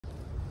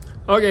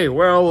Okay,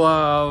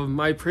 well,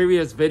 my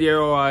previous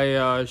video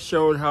I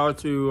showed how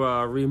to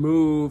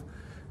remove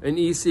an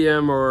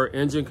ECM or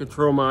engine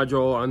control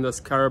module on this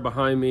car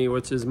behind me,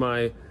 which is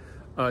my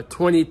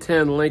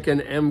 2010 Lincoln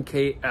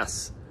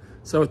MKS.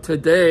 So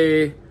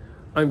today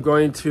I'm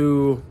going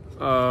to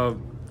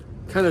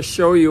kind of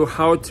show you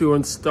how to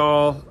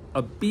install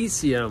a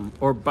BCM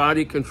or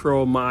body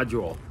control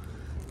module.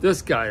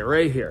 This guy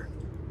right here,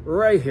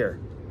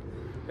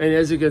 And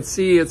as you can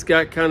see, it's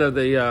got kind of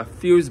the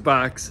fuse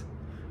box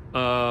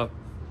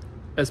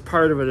as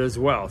part of it as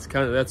well. It's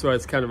kind of, that's why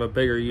it's kind of a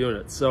bigger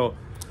unit. So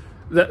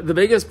the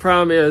biggest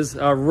problem is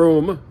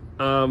room.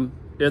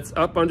 It's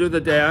up under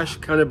the dash,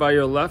 kind of by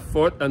your left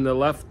foot on the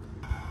left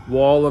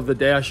wall of the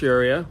dash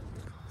area.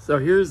 So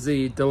here's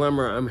the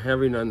dilemma I'm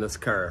having on this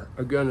car.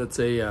 Again, it's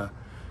a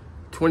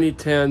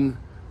 2010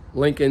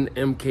 Lincoln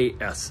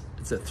MKS.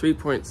 It's a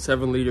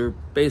 3.7 liter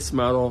base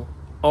model,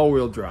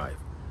 all-wheel drive.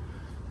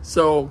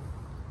 So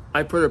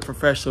I put a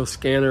professional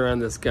scanner on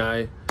this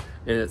guy,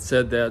 and it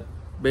said that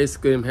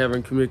basically I'm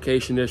having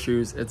communication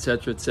issues,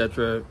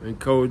 etc., and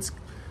codes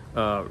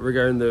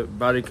regarding the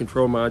body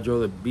control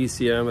module, the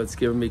BCM. It's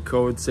giving me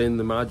codes saying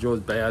the module is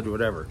bad,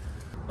 whatever.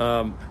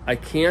 I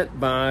can't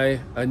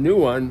buy a new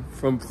one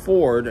from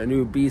Ford, a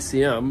new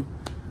BCM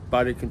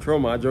body control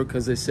module,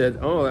 because they said,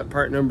 oh, that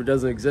part number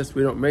doesn't exist,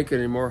 we don't make it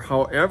anymore.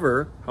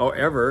 However,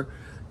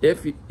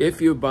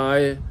 if you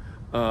buy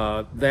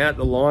that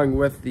along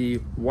with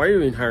the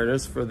wiring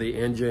harness for the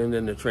engine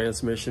and the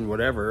transmission,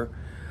 whatever,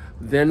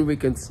 then we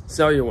can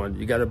sell you one.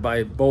 You got to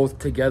buy both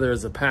together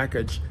as a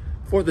package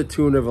for the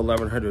tune of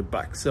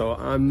 $1,100. So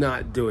I'm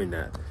not doing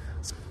that.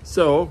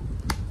 So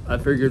I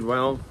figured,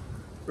 well,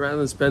 rather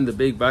than spend the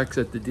big bucks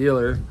at the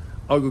dealer,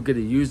 I'll go get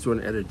a used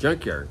one at a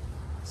junkyard.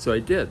 So I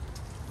did,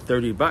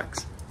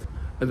 $30.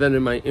 And then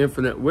in my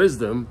infinite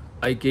wisdom,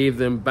 I gave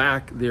them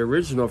back the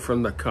original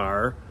from the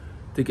car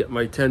to get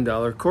my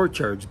 $10 core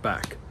charge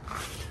back.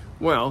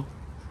 Well,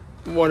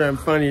 what I'm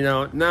finding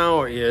out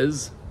now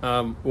is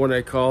when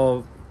I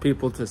call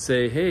people to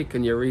say, hey,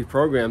 can you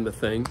reprogram the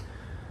thing,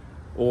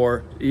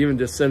 or even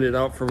just send it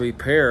out for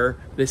repair,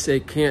 they say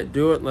can't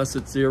do it unless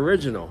it's the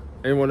original.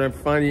 And what I'm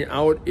finding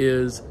out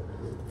is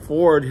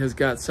Ford has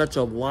got such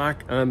a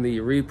lock on the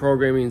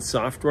reprogramming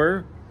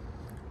software.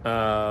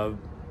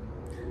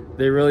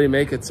 They really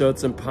make it so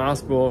it's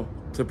impossible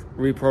to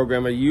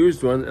reprogram a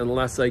used one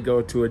unless I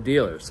go to a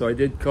dealer. So I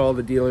did call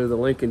the dealer, the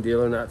Lincoln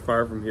dealer, not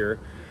far from here.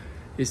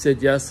 He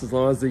said, yes, as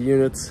long as the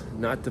unit's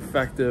not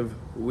defective,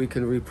 we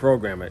can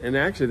reprogram it. And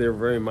actually, they're a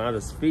very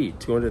modest fee,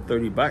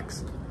 $230.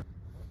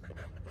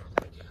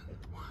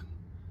 One,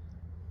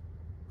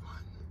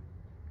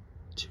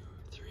 two,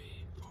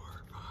 three,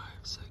 four,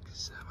 five, six,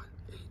 seven,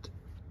 8.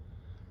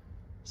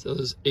 So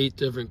there's 8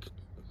 different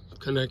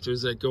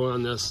connectors that go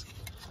on this.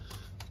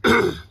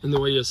 And the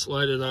way you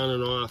slide it on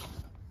and off.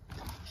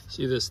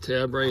 See this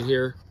tab right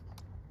here?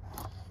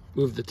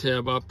 Move the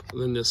tab up,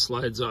 and then this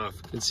slides off.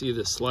 You can see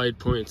the slide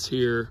points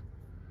here,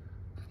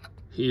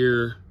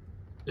 here,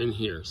 and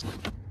here.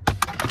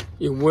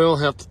 You will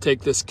have to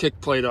take this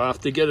kick plate off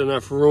to get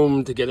enough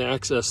room to get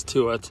access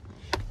to it.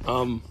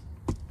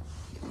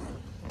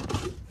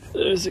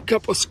 There's a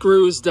couple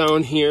screws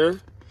down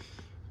here,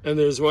 and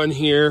there's one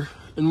here,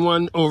 and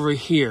one over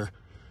here.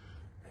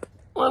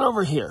 One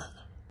over here.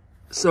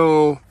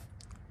 So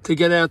to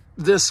get at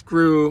this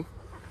screw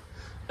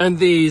and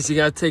these, you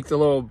gotta take the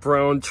little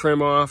brown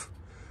trim off.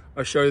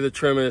 I'll show you the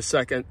trim in a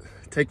second.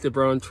 Take the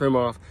brown trim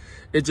off.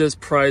 It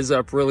just pries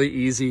up really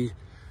easy.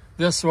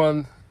 This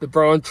one, the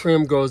brown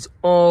trim goes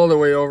all the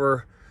way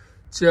over.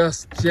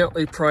 Just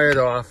gently pry it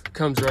off,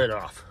 comes right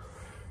off.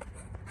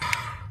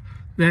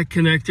 That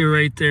connector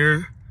right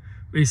there,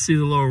 you see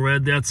the little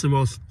red, that's the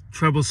most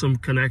troublesome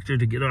connector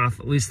to get off,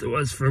 at least it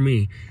was for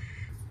me.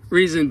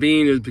 Reason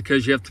being is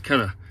because you have to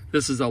kind of,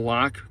 this is a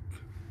lock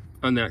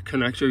on that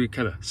connector, you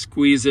kind of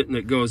squeeze it and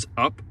it goes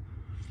up,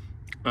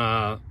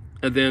 and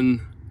then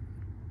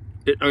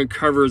it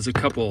uncovers a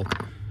couple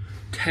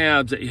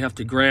tabs that you have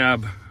to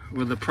grab.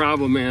 Well, the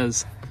problem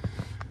is,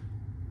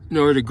 in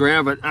order to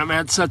grab it, I'm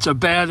at such a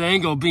bad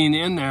angle being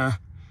in there,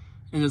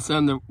 and it's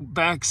on the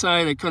back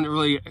side. I couldn't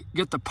really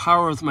get the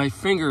power with my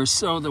fingers,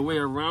 so the way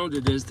around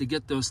it is to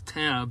get those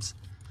tabs.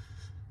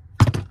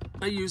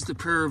 I used a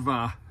pair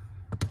of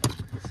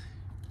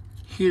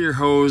heater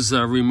hose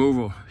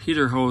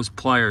heater hose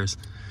pliers.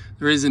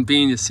 The reason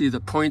being, you see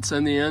the points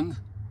on the end,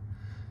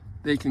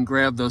 they can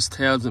grab those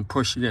tabs and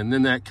push it in,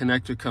 then that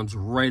connector comes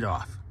right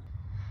off.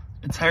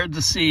 It's hard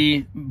to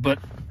see, but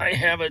I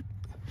have it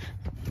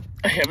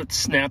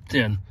snapped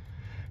in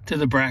to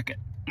the bracket.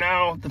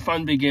 Now the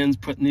fun begins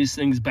putting these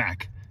things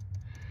back.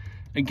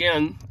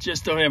 Again,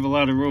 just don't have a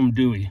lot of room,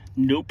 do we?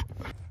 Nope.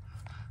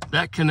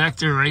 That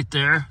connector right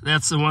there,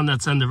 that's the one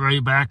that's on the very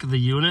back of the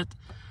unit.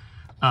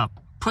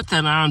 Put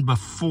that on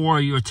before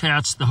you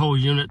attach the whole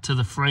unit to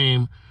the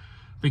frame,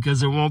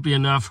 because there won't be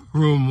enough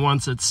room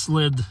once it's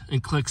slid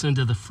and clicks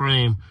into the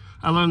frame.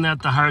 I learned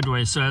that the hard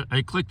way. So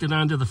I clicked it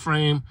onto the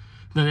frame,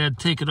 then I had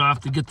to take it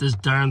off to get this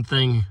darn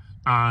thing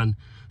on.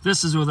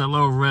 This is where that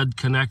little red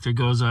connector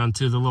goes on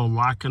to the little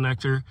lock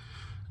connector.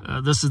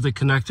 This is the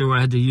connector where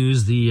I had to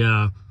use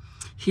the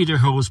heater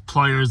hose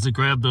pliers to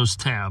grab those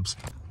tabs.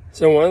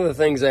 So one of the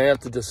things I have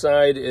to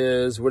decide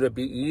is, would it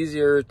be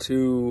easier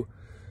to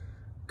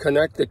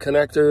connect the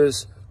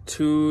connectors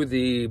to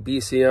the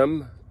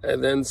BCM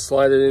and then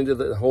slide it into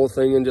the whole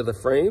thing into the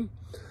frame,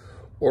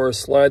 or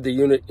slide the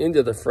unit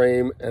into the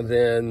frame and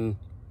then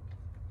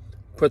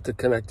put the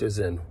connectors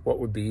in? What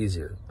would be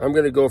easier? I'm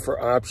going to go for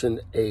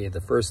option A,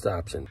 the first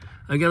option.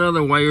 I got all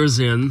the wires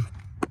in.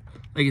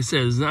 Like I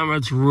said, there's not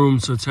much room,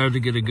 so it's hard to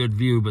get a good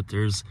view, but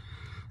there's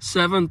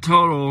 7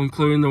 total,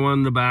 including the one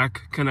in the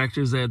back,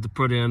 connectors I had to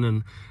put in.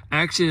 And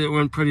actually it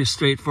went pretty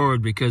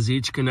straightforward because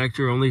each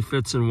connector only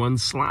fits in one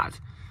slot.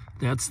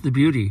 That's the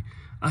beauty.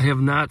 I have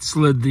not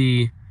slid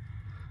the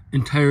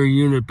entire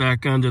unit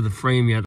back onto the frame yet.